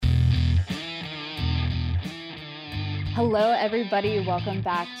Hello, everybody. Welcome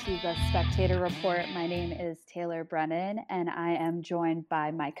back to the Spectator Report. My name is Taylor Brennan, and I am joined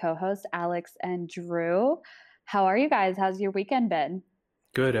by my co-hosts, Alex and Drew. How are you guys? How's your weekend been?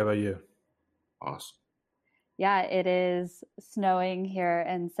 Good. How about you? Awesome. Yeah, it is snowing here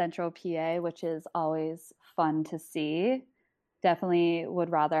in central PA, which is always fun to see. Definitely would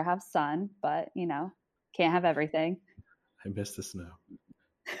rather have sun, but can't have everything. I miss the snow.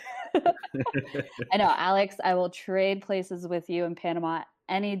 I know, Alex, I will trade places with you in Panama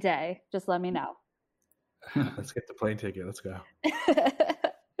any day. Just let me know. Let's get the plane ticket. Let's go.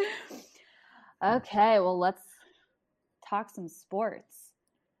 Okay, well, let's talk some sports.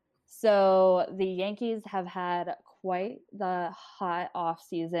 So the Yankees have had quite the hot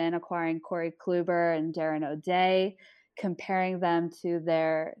offseason, acquiring Corey Kluber and Darren O'Day, comparing them to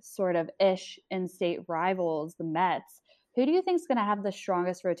their sort of ish in-state rivals, the Mets. Who do you think is going to have the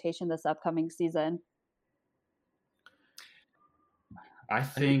strongest rotation this upcoming season? I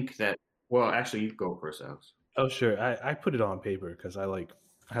think that. Well, actually, you go first, Alex. Oh, sure. I put it on paper because I like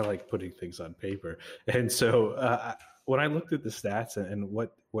putting things on paper. And so when I looked at the stats and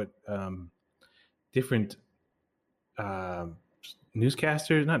what different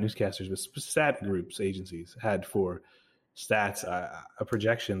newscasters, not newscasters, but stat groups, agencies had for stats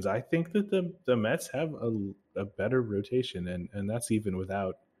projections, I think that the Mets have a better rotation, and that's even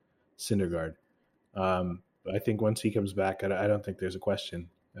without Syndergaard. I think once he comes back, I don't think there's a question.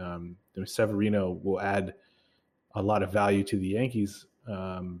 Severino will add a lot of value to the Yankees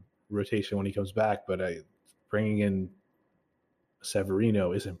rotation when he comes back, but bringing in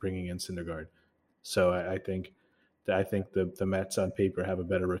Severino isn't bringing in Syndergaard. So I think the Mets on paper have a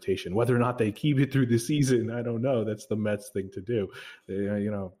better rotation. Whether or not they keep it through the season, I don't know. That's the Mets thing to do.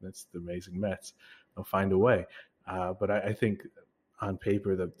 That's the amazing Mets. They'll find a way. But I think on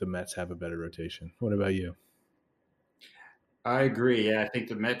paper the Mets have a better rotation. What about you? I agree. Yeah, I think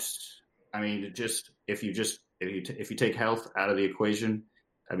the Mets. I mean, if you take health out of the equation,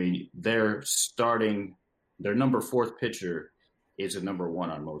 I mean, their number fourth pitcher is a number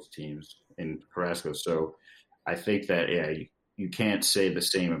one on most teams in Carrasco. So I think that you can't say the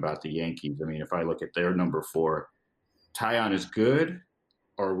same about the Yankees. I mean, if I look at their number four, Tyon is good,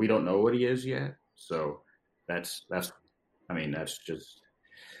 or we don't know what he is yet. So that's just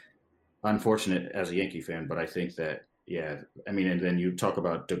unfortunate as a Yankee fan. But I think that and then you talk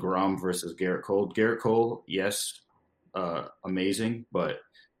about DeGrom versus Garrett Cole. Garrett Cole, yes, amazing, but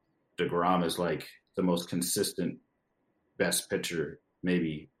DeGrom is like the most consistent best pitcher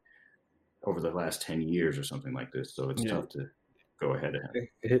maybe over the last 10 years or something like this. So it's tough to go ahead of him.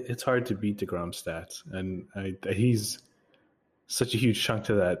 It's hard to beat DeGrom's stats, and he's such a huge chunk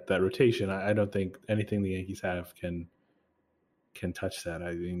to that rotation. I don't think anything the Yankees have can touch that.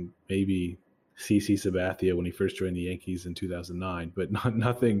 I mean, maybe CC Sabathia when he first joined the Yankees in 2009, but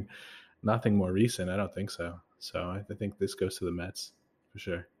nothing more recent. I don't think so. So I think this goes to the Mets for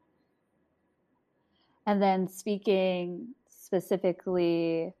sure. And then speaking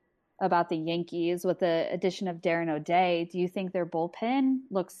specifically about the Yankees, with the addition of Darren O'Day, do you think their bullpen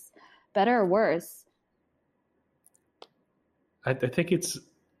looks better or worse? I think he's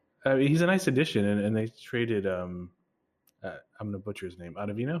a nice addition, and they traded I'm going to butcher his name,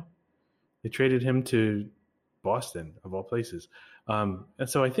 Ottavino. They traded him to Boston, of all places, and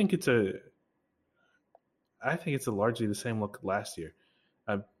so I think it's a largely the same look last year.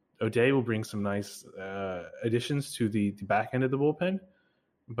 O'Day will bring some nice additions to the back end of the bullpen,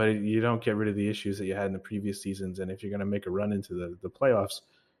 but you don't get rid of the issues that you had in the previous seasons. And if you're going to make a run into the playoffs,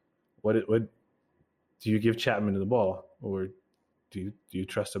 what do you give Chapman the ball, or do you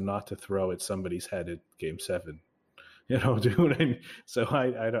trust him not to throw at somebody's head at Game 7? Do what I mean? So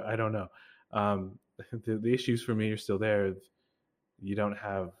I don't know. The issues for me are still there. You don't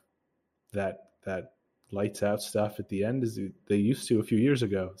have that lights out stuff at the end as they used to a few years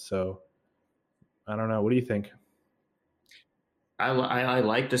ago. So I don't know. What do you think? I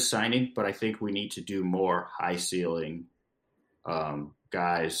like the signing, but I think we need to do more high ceiling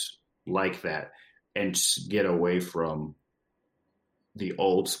guys like that and get away from the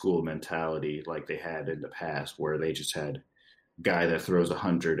old school mentality like they had in the past, where they just had a guy that throws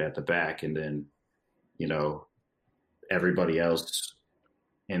 100 at the back and then, everybody else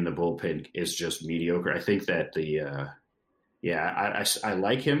in the bullpen is just mediocre. I think that I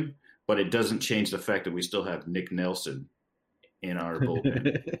like him, but it doesn't change the fact that we still have Nick Nelson in our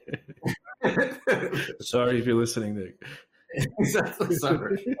bullpen. Sorry if you're listening, Nick.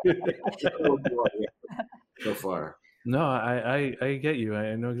 Sorry. So far. No, I get you.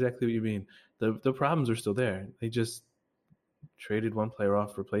 I know exactly what you mean. The problems are still there. They just traded one player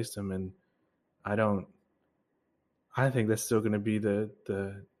off, replaced him, and I don't I think that's still going to be the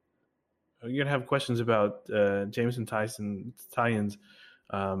you're going to have questions about Jameson Tyen's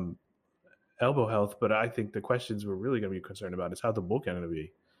elbow health, but I think the questions we're really going to be concerned about is how the bullpen going to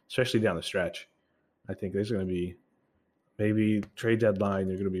be, especially down the stretch. I think there's going to be maybe trade deadline.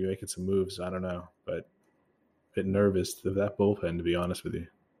 They're going to be making some moves. I don't know, but a bit nervous of that bullpen, to be honest with you.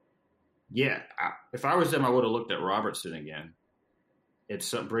 Yeah, if I was them, I would have looked at Robertson again. I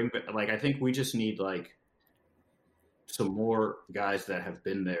think we just need like some more guys that have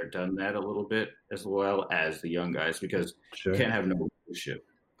been there, done that a little bit, as well as the young guys, because you can't have no leadership.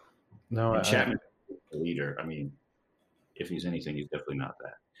 No, and Chapman is the leader. I mean, if he's anything, he's definitely not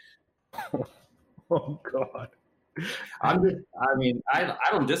that. Oh God. I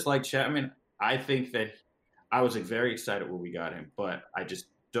don't dislike Chapman. I think that I was very excited when we got him, but I just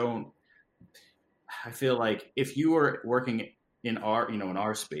don't. I feel like if you were working in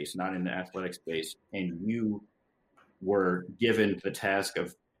our space, not in the athletic space, and you were given the task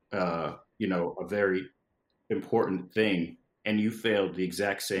of, a very important thing, and you failed the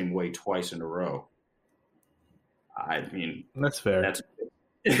exact same way twice in a row. I mean, that's fair. That's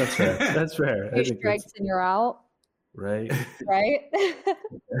fair. That's fair. Two strikes and you're out. Right. Right.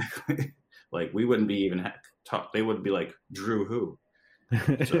 Like we wouldn't be even talk. They would be like, Drew who?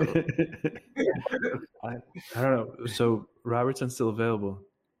 So. I don't know. So Robertson's still available.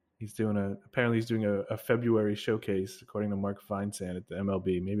 Apparently he's doing a February showcase, according to Mark Feinsand at the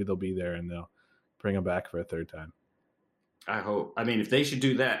MLB. Maybe they'll be there and they'll bring him back for a third time. I hope. I mean, if they should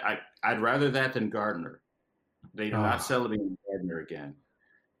do that, I'd rather that than Gardner. They are not celebrating Gardner again.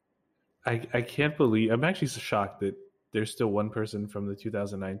 I can't believe. I'm actually shocked that there's still one person from the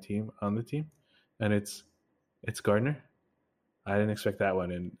 2009 team on the team, and it's Gardner. I didn't expect that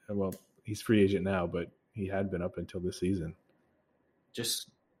one, and well, he's free agent now, but he had been up until this season. Just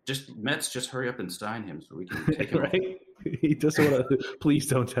Mets, just hurry up and sign him so we can take him. Right? He doesn't want to. Please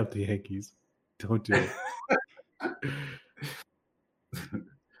don't tempt the Yankees. Don't do it.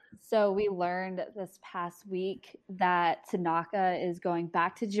 So we learned this past week that Tanaka is going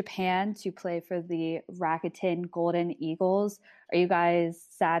back to Japan to play for the Rakuten Golden Eagles. Are you guys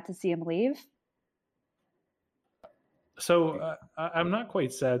sad to see him leave? So I'm not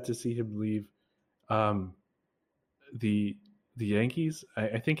quite sad to see him leave the Yankees.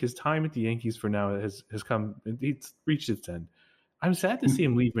 I think his time at the Yankees for now has come. It's reached its end. I'm sad to see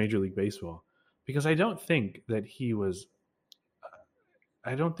him leave Major League Baseball because I don't think that he was.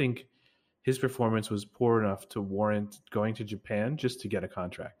 I don't think his performance was poor enough to warrant going to Japan just to get a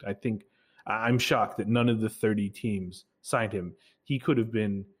contract. I think I'm shocked that none of the 30 teams signed him. He could have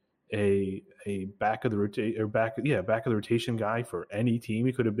been a back of the rotation guy for any team.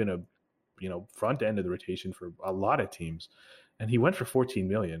 He could have been a front end of the rotation for a lot of teams, and he went for $14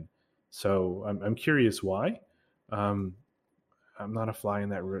 million. So I'm curious why. I'm not a fly in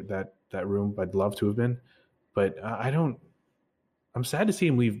that room. I'd love to have been, but I don't. I'm sad to see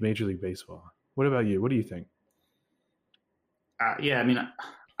him leave Major League Baseball. What about you? What do you think? I mean,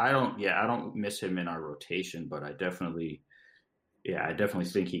 I don't miss him in our rotation, but I definitely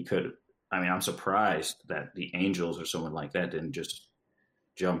think he could. I mean, I'm surprised that the Angels or someone like that didn't just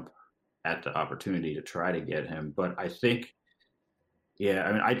jump at the opportunity to try to get him. But I think,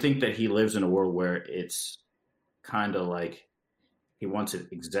 I think that he lives in a world where it's kind of like he wants it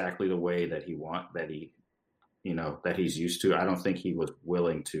exactly the way that that he's used to. I don't think he was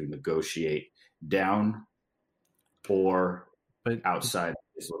willing to negotiate down or outside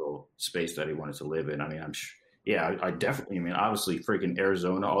his little space that he wanted to live in. I mean, I definitely. I mean, obviously, freaking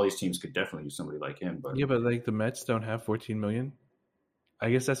Arizona, all these teams could definitely use somebody like him. But like the Mets don't have $14 million. I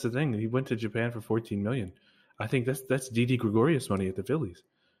guess that's the thing. He went to Japan for $14 million. I think that's Didi Gregorius money at the Phillies.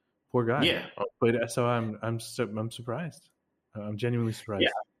 Poor guy. Yeah. But so I'm surprised. I'm genuinely surprised. Yeah.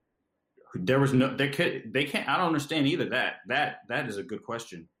 They can't. I don't understand either. That is a good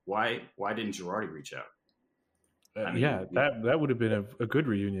question. Why didn't Girardi reach out? That would have been a good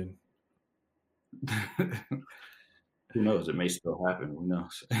reunion. Who knows? It may still happen. Who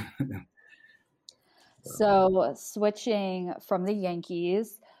knows? So switching from the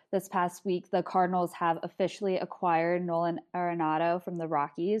Yankees, this past week, the Cardinals have officially acquired Nolan Arenado from the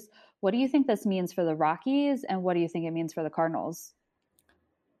Rockies. What do you think this means for the Rockies, and what do you think it means for the Cardinals?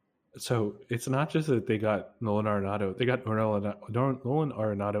 So it's not just that they got Nolan Arenado. They got Nolan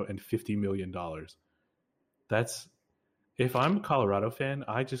Arenado and $50 million. That's, if I'm a Colorado fan,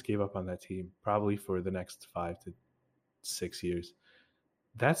 I just gave up on that team probably for the next 5 to 6 years.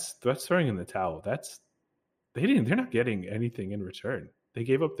 That's throwing in the towel. They're not getting anything in return. They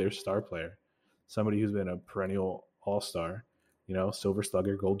gave up their star player, somebody who's been a perennial all-star, Silver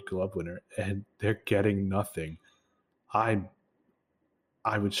Slugger, Gold Glove winner, and they're getting nothing.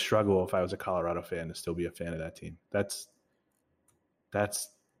 I would struggle if I was a Colorado fan to still be a fan of that team. That's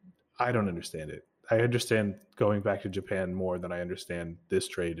I don't understand it. I understand going back to Japan more than I understand this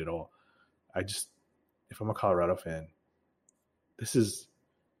trade at all. If I'm a Colorado fan, there's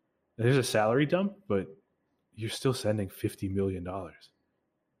a salary dump, but you're still sending $50 million.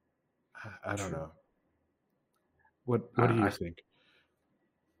 I don't know. What do you think?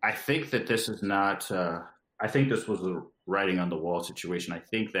 I think that this is not. I think this was the writing on the wall situation. I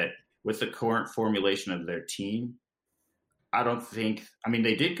think that with the current formulation of their team, I don't think. I mean,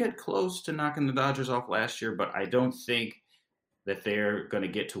 they did get close to knocking the Dodgers off last year, but I don't think that they're going to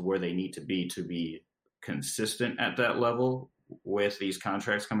get to where they need to be consistent at that level with these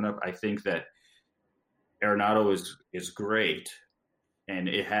contracts coming up. I think that Arenado is great, and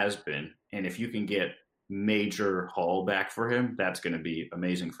it has been. And if you can get major haul back for him, that's going to be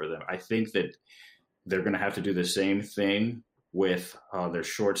amazing for them. I think that they're going to have to do the same thing with their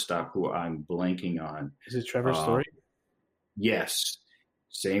shortstop, who I'm blanking on. Is it Trevor Story? Yes,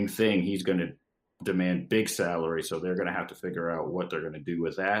 same thing. He's going to demand big salary, so they're going to have to figure out what they're going to do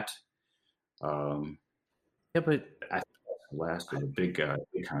with that. Yeah, but I think that's the last of the big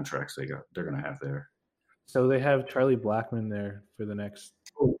contracts they're going to have there. So they have Charlie Blackmon there for the next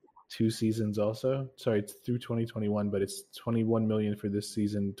 2 seasons also. Sorry, it's through 2021, but it's $21 million for this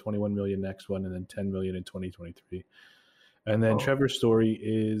season, $21 million next one, and then $10 million in 2023. And then Trevor Story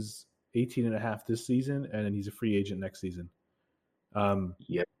is 18.5 this season, and then he's a free agent next season.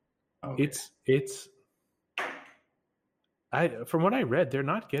 Yeah. Okay. It's from what I read, they're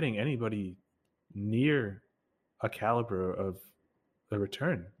not getting anybody near a caliber of a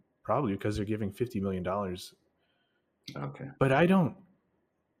return, probably because they're giving $50 million. Okay. But I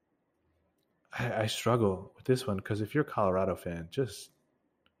struggle with this one because if you're a Colorado fan,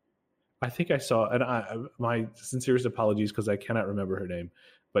 I think I saw, and my sincerest apologies because I cannot remember her name,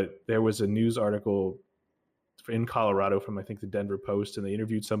 but there was a news article in Colorado from, I think, the Denver Post, and they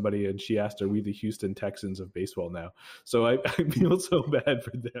interviewed somebody, and she asked, "Are we the Houston Texans of baseball now?" So I feel so bad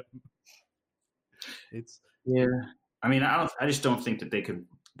for them. Yeah. I mean, I just don't think that they could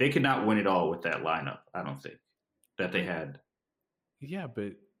not win it all with that lineup. I don't think that they had. Yeah,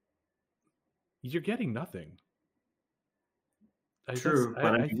 but you're getting nothing. True,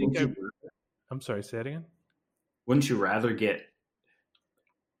 but I think I'm sorry, say it again. Wouldn't you rather get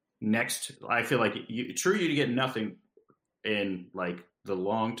next? I feel like you get nothing in like the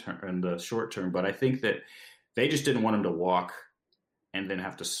long term and the short term, but I think that they just didn't want him to walk and then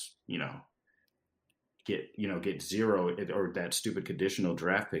have to, get zero or that stupid conditional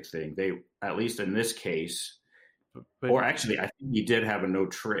draft pick thing. They, at least in this case, or actually, I think he did have a no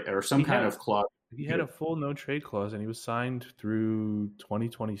trade or some kind of clause. He had a full no trade clause, and he was signed through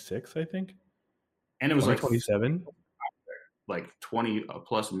 2026, I think. And it was 27, like 20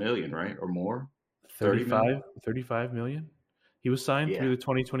 plus million, right, or more. 35 million. He was signed through the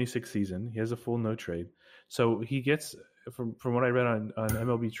 2026 season. He has a full no trade, so he gets, from what I read on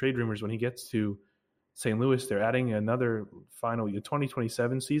MLB Trade Rumors, when he gets to St. Louis, they're adding another final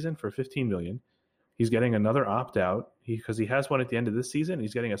 2027 season for $15 million. He's getting another opt-out because he has one at the end of this season.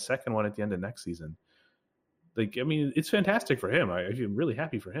 He's getting a second one at the end of next season. It's fantastic for him. I'm really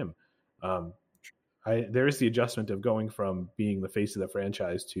happy for him. There is the adjustment of going from being the face of the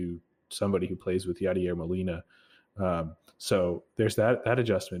franchise to somebody who plays with Yadier Molina. So there's that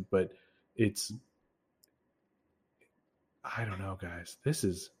adjustment, but I don't know, guys. This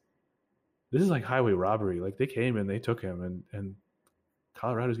is like highway robbery. Like, they came and they took him, and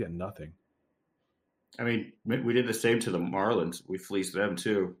Colorado's getting nothing. I mean, we did the same to the Marlins. We fleeced them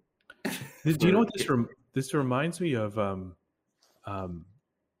too. Do you know what this reminds me of?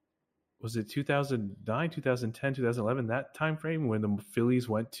 Was it 2009, 2010, 2011, that time frame when the Phillies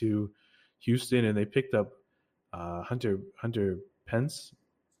went to Houston and they picked up Hunter Pence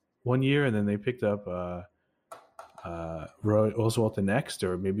one year, and then they picked up Roy Oswalt the next,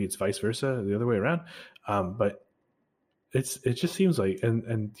 or maybe it's vice versa, the other way around. But it just seems like,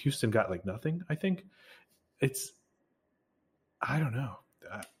 and Houston got like nothing. I think I don't know.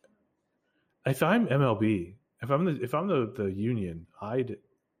 If I'm MLB, if I'm the union, I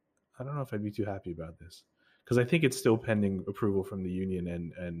don't know if I'd be too happy about this, because I think it's still pending approval from the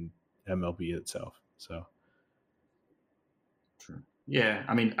union and MLB itself. So, true. Yeah,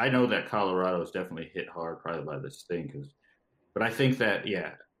 I mean, I know that Colorado is definitely hit hard probably by this thing, but I think that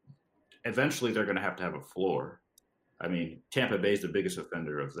eventually they're going to have a floor. I mean, Tampa Bay is the biggest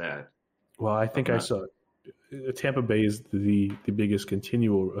offender of that. Well, I think I saw Tampa Bay is the biggest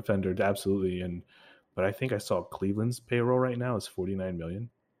continual offender, absolutely, but I think I saw Cleveland's payroll right now is $49 million.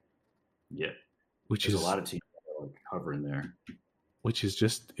 Yeah, which is a lot of teams like hovering there. Which is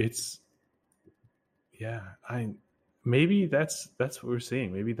just maybe that's what we're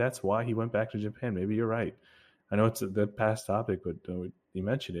seeing. Maybe that's why he went back to Japan. Maybe you're right. I know it's the past topic, but you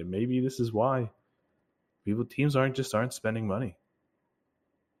mentioned it. Maybe this is why teams aren't spending money.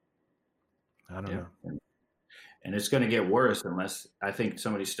 I don't know. And it's going to get worse unless I think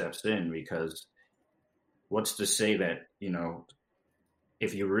somebody steps in, because what's to say that,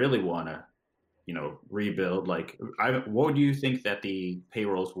 if you really want to, rebuild, what do you think that the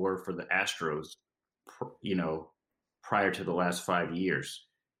payrolls were for the Astros, prior to the last 5 years?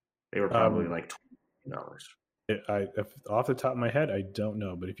 They were probably like $20. Off the top of my head, I don't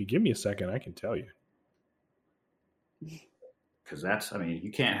know. But if you give me a second, I can tell you. Because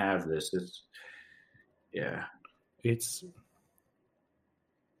you can't have this. It's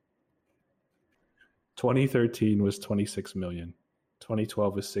 2013 was 26 million.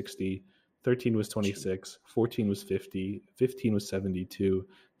 2012 was 60. 13 was 26. 14 was 50. 15 was 72.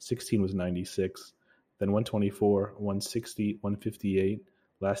 16 was 96. Then 124, 160, 158.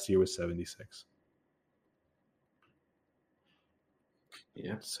 Last year was 76.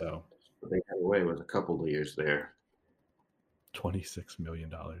 Yeah. So they got away with a couple of years there. $26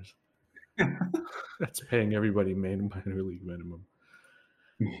 million. That's paying everybody minor league minimum.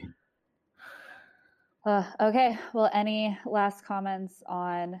 Okay. Well, any last comments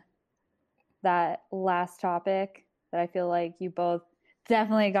on that last topic that I feel like you both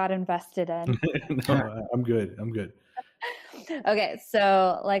definitely got invested in? No, I'm good. Okay.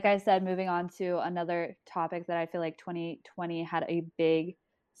 So like I said, moving on to another topic that I feel like 2020 had a big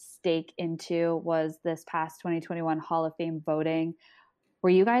stake into was this past 2021 Hall of Fame voting. Were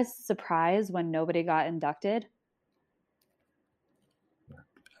you guys surprised when nobody got inducted?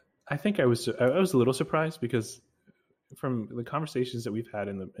 I think I was a little surprised, because from the conversations that we've had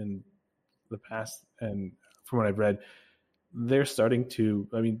in the past and from what I've read, they're starting to,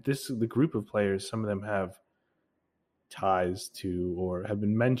 the group of players, some of them have ties to or have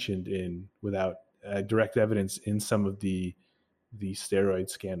been mentioned in without direct evidence in some of the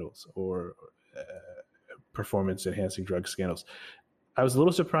steroid scandals or performance enhancing drug scandals. I was a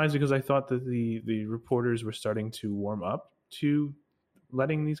little surprised because I thought that the reporters were starting to warm up to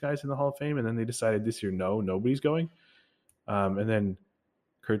letting these guys in the Hall of Fame, and then they decided this year, nobody's going. And then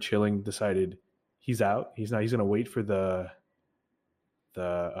Curt Schilling decided he's out. He's not. He's going to wait for the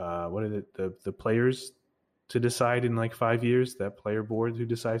players to decide in like 5 years. That player board who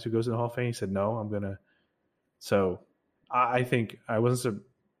decides who goes in the Hall of Fame. He said no. I'm gonna. So I think I wasn't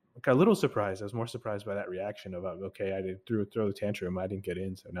a little surprised. I was more surprised by that reaction of okay, I did throw the tantrum. I didn't get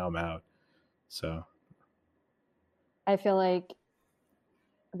in, so now I'm out. So I feel like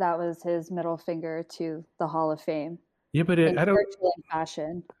that was his middle finger to the Hall of Fame. Yeah, but I don't.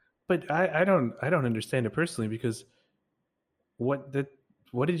 Fashion. But I don't understand it personally, because what did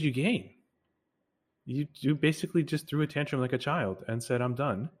you gain? You basically just threw a tantrum like a child and said, "I'm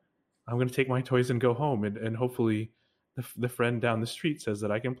done. I'm going to take my toys and go home," and hopefully the friend down the street says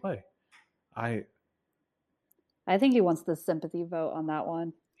that I can play. I think he wants the sympathy vote on that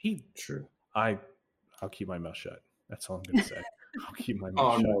one. True. I'll keep my mouth shut. That's all I'm going to say. I'll keep my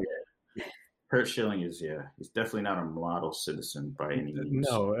mouth shut. No. Curt Schilling is, he's definitely not a model citizen by any means.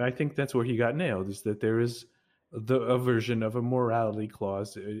 No, I think that's where he got nailed, is that there is a version of a morality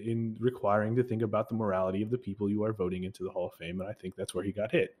clause in requiring to think about the morality of the people you are voting into the Hall of Fame, and I think that's where he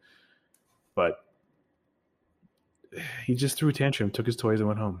got hit. But he just threw a tantrum, took his toys, and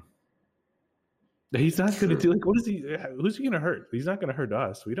went home. He's not going to do, like, who's he going to hurt? He's not going to hurt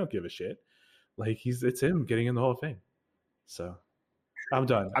us. We don't give a shit. Like, it's him getting in the Hall of Fame. So I'm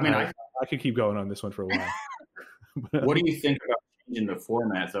done. I could keep going on this one for a while. What do you think about changing the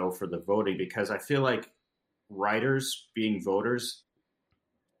format, though, for the voting? Because I feel like writers being voters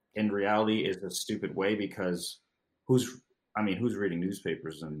in reality is a stupid way, because who's reading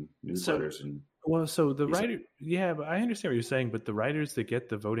newspapers and newsletters? So the writer, yeah, but I understand what you're saying, but the writers that get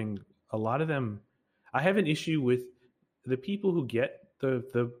the voting, a lot of them, I have an issue with the people who get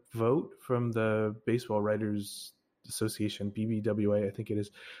the vote from the Baseball Writers Association, BBWA, I think it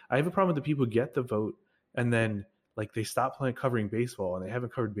is. I have a problem with the people who get the vote and then like they stop covering baseball, and they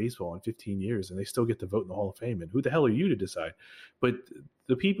haven't covered baseball in 15 years, and they still get the vote in the Hall of Fame. And who the hell are you to decide? But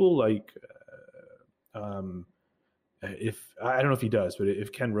the people like, if I don't know if he does, but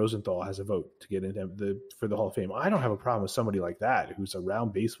if Ken Rosenthal has a vote to get into for the Hall of Fame, I don't have a problem with somebody like that who's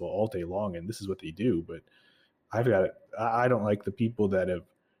around baseball all day long, and this is what they do. But I don't like the people that have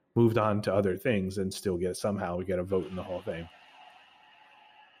moved on to other things and still somehow get a vote in the Hall of Fame.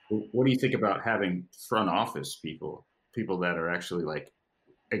 What do you think about having front office people that are actually like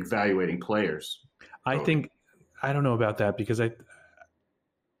evaluating players? I think I don't know about that because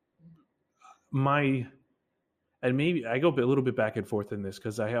and maybe I go a little bit back and forth in this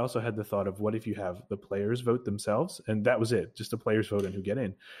because I also had the thought of what if you have the players vote themselves and that was it, just the players vote and who get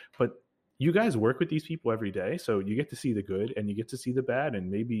in. But you guys work with these people every day, so you get to see the good and you get to see the bad,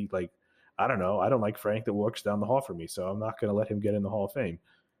 and maybe like I don't know, I don't like Frank that walks down the hall for me, so I'm not going to let him get in the Hall of Fame.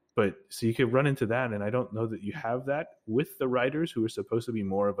 But so you could run into that, and I don't know that you have that with the writers who are supposed to be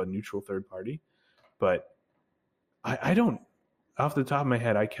more of a neutral third party. But I don't, off the top of my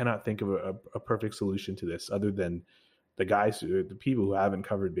head, I cannot think of a perfect solution to this other than the people who haven't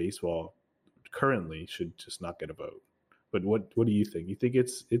covered baseball currently should just not get a vote. But what do you think? You think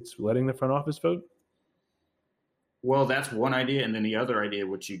it's letting the front office vote? Well, that's one idea, and then the other idea,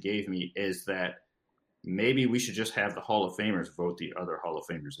 which you gave me, is that maybe we should just have the Hall of Famers vote the other Hall of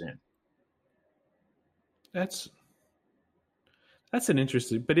Famers in. That's an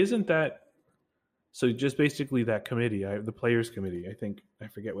interesting, but isn't that so? Just basically that committee, the players committee. I think I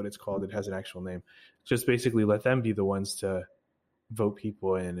forget what it's called. It has an actual name. Just basically let them be the ones to vote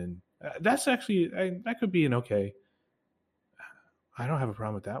people in, and that's actually that could be an okay. I don't have a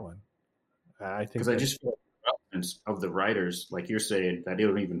problem with that one. I think because I just feel like the relevance of the writers, like you're saying, that they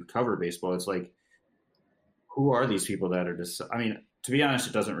don't even cover baseball. It's like, who are these people that are just? I mean, to be honest,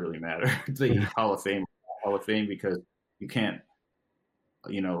 it doesn't really matter the Hall of Fame, because you can't,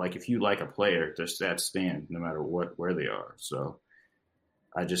 like if you like a player, their stats stand no matter where they are. So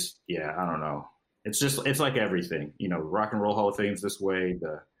I just, I don't know. It's like everything, Rock and Roll Hall of Fame's this way,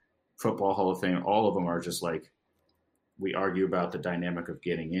 the Football Hall of Fame, all of them are just like, we argue about the dynamic of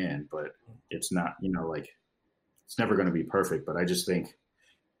getting in, but it's not, like it's never going to be perfect. But I just think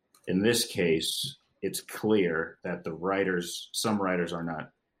in this case, it's clear that some writers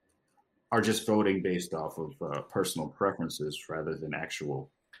are just voting based off of personal preferences rather than actual.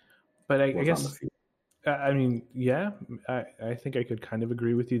 But I guess, I mean, yeah, I think I could kind of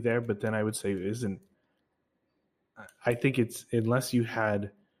agree with you there. But then I would say I think it's unless you had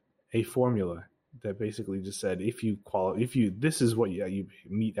a formula that basically just said if you this is what you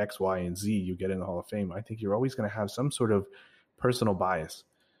meet X, Y, and Z, you get in the Hall of Fame. I think you're always going to have some sort of personal bias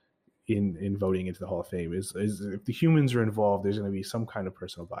in voting into the Hall of Fame. Is if the humans are involved, there's going to be some kind of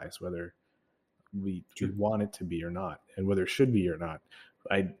personal bias, whether we want it to be or not, and whether it should be or not.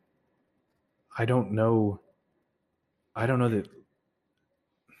 I don't know. I don't know that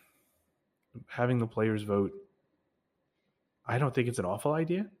having the players vote. I don't think it's an awful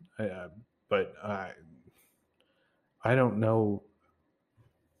idea, but I don't know.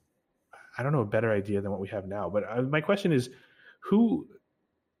 I don't know a better idea than what we have now. But my question is, who?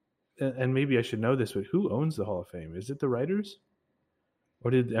 And maybe I should know this, but who owns the Hall of Fame? Is it the writers,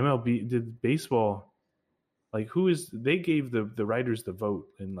 or did MLB? Did baseball? Like, who is? They gave the writers the vote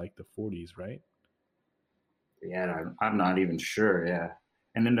in like the 40s, right? Yeah, I'm not even sure. Yeah,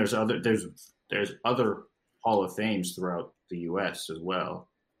 and then there's other Hall of Fames throughout the U.S. as well.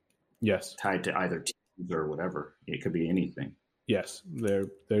 Yes, tied to either teams or whatever. It could be anything. Yes,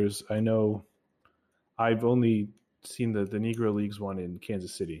 there's. I know. I've only seen the Negro Leagues one in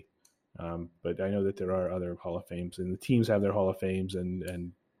Kansas City, but I know that there are other Hall of Fames, and the teams have their Hall of Fames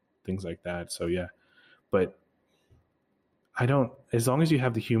and things like that. So yeah, but I don't. As long as you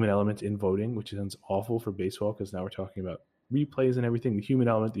have the human element in voting, which sounds awful for baseball because now we're talking about replays and everything. The human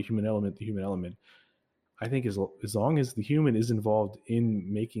element, the human element, the human element. I think as long as the human is involved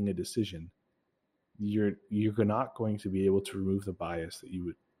in making a decision, you're not going to be able to remove the bias that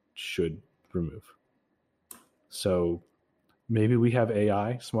you should remove. So maybe we have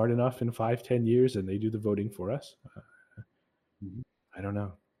AI smart enough in 5-10 years and they do the voting for us. I don't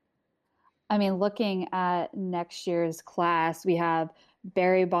know. I mean, looking at next year's class, we have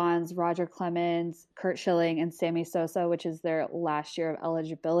Barry Bonds, Roger Clemens, Curt Schilling, and Sammy Sosa, which is their last year of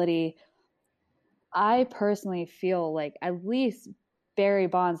eligibility. I personally feel like at least Barry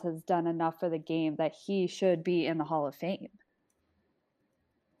Bonds has done enough for the game that he should be in the Hall of Fame.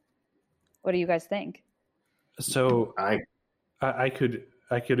 What do you guys think? So I could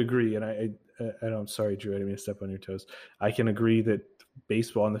agree, and I'm sorry, Drew, I didn't mean to step on your toes. I can agree that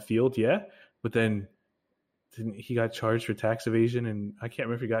baseball on the field, yeah, but then he got charged for tax evasion, and I can't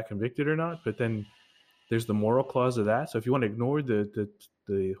remember if he got convicted or not. But then there's the moral clause of that. So if you want to ignore the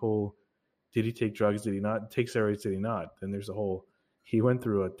whole, did he take drugs? Did he not take steroids? Did he not? Then there's a whole, he went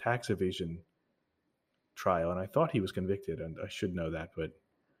through a tax evasion trial, and I thought he was convicted, and I should know that, but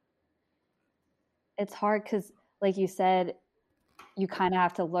it's hard because, like you said, you kind of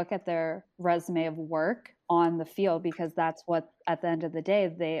have to look at their resume of work on the field because that's what, at the end of the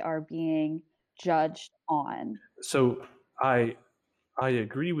day, they are being judged on. So I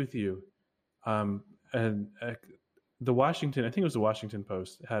agree with you. And the Washington, I think it was the Washington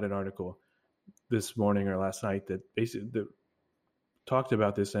Post, had an article this morning or last night that basically talked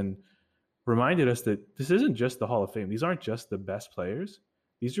about this and reminded us that this isn't just the Hall of Fame. These aren't just the best players.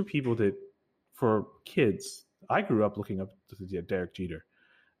 These are people that, for kids, I grew up looking up to Derek Jeter,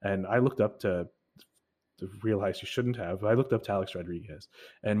 and I looked up to realize you shouldn't have. I looked up to Alex Rodriguez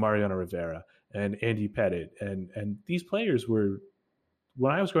and Mariano Rivera and Andy Pettit, and these players were,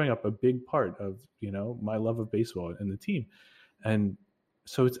 when I was growing up, a big part of my love of baseball and the team. And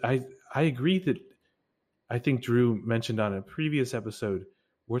so I agree that I think Drew mentioned on a previous episode,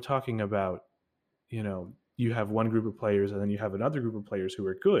 we're talking about, you have one group of players and then you have another group of players who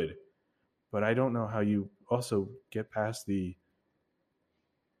are good, but I don't know how you also get past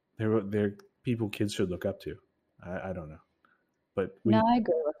they're people kids should look up to. I don't know, but no, I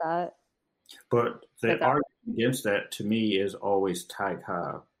agree with that. But the argument against that, to me, is always Ty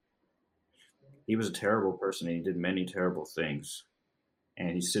Cobb. He was a terrible person, and he did many terrible things, and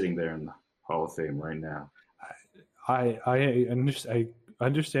he's sitting there in the Hall of Fame right now. I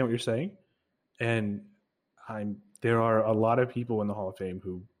understand what you're saying, and there are a lot of people in the Hall of Fame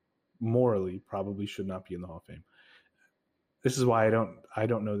who morally probably should not be in the Hall of Fame. This is why I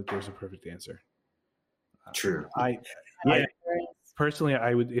don't know that there's a perfect answer. True. Personally,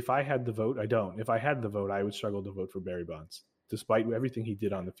 I would, if I had the vote. I don't. If I had the vote, I would struggle to vote for Barry Bonds, despite everything he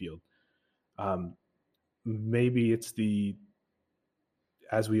did on the field. Maybe it's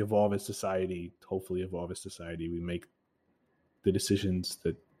as we evolve as society, hopefully evolve as society, we make the decisions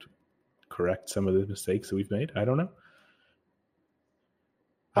that correct some of the mistakes that we've made. I don't know.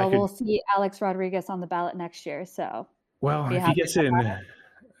 Well, we'll see Alex Rodriguez on the ballot next year. So, if he gets in,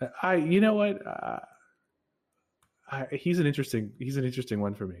 you know what? He's an interesting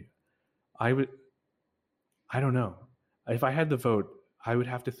one for me. I don't know. If I had the vote, I would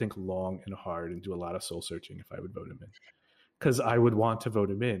have to think long and hard and do a lot of soul searching if I would vote him in. Because I would want to vote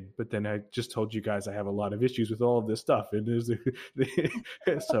him in, but then I just told you guys I have a lot of issues with all of this stuff, and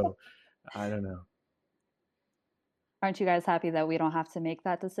so I don't know. Aren't you guys happy that we don't have to make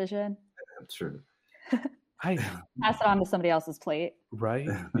that decision? That's true. I pass it on to somebody else's plate. Right?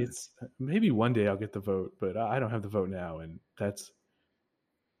 It's maybe one day I'll get the vote, but I don't have the vote now, and that's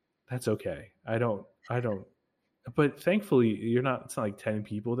okay. I don't. But thankfully, it's not like 10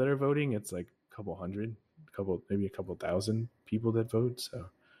 people that are voting. It's like a couple hundred, maybe a couple thousand people that vote. So,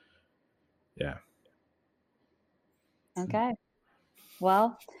 yeah. Okay.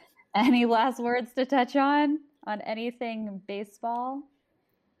 Well, any last words to touch on anything baseball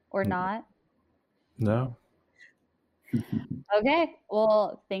or not? No. Okay.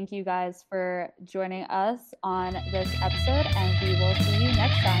 Well, thank you guys for joining us on this episode, and we will see you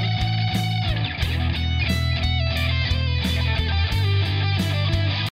next time.